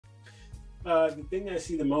The thing I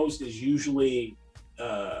see the most is usually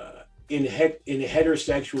in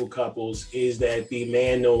heterosexual couples is that the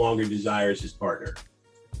man no longer desires his partner.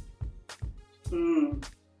 Mm.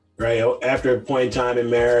 Right. After a point in time in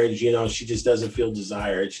marriage, she just doesn't feel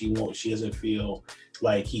desired. She doesn't feel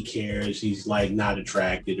like he cares. He's like not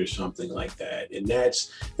attracted or something like that. And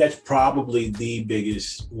that's probably the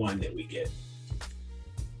biggest one that we get.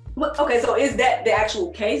 Okay, so is that the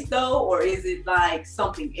actual case though, or is it like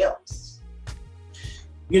something else?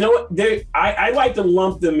 You know what? I like to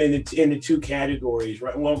lump them into two categories,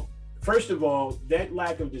 right? Well, first of all, that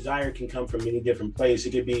lack of desire can come from many different places.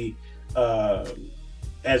 It could be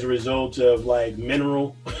as a result of like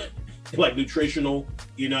mineral, like nutritional,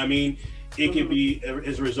 you know what I mean? It could be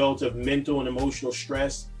as a result of mental and emotional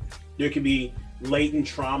stress. There could be latent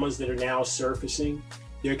traumas that are now surfacing.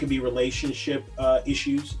 There could be relationship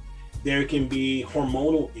issues. There can be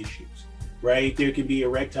hormonal issues, right? There can be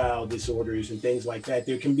erectile disorders and things like that.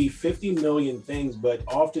 There can be 50 million things, but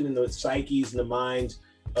often in the psyches and the minds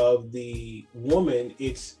of the woman,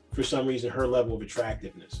 it's for some reason her level of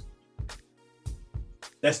attractiveness.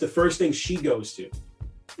 That's the first thing she goes to,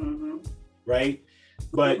 right?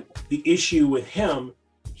 But the issue with him,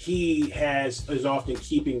 he is often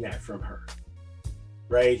keeping that from her,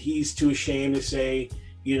 right? He's too ashamed to say,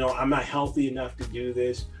 I'm not healthy enough to do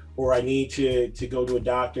this, or I need to go to a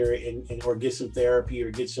doctor and or get some therapy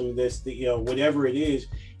or get some of this, whatever it is.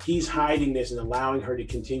 He's hiding this and allowing her to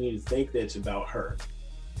continue to think that it's about her,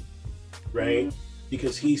 right?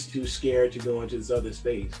 Because he's too scared to go into this other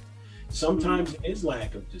space. Sometimes it is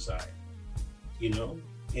lack of desire, and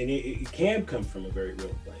it can come from a very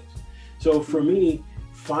real place. So for me,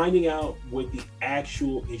 finding out what the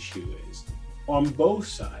actual issue is on both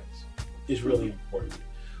sides is really important.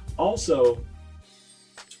 Also,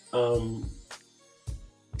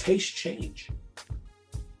 taste change.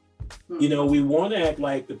 We want to act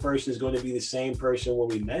like the person is going to be the same person when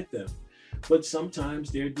we met them, but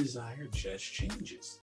sometimes their desire just changes.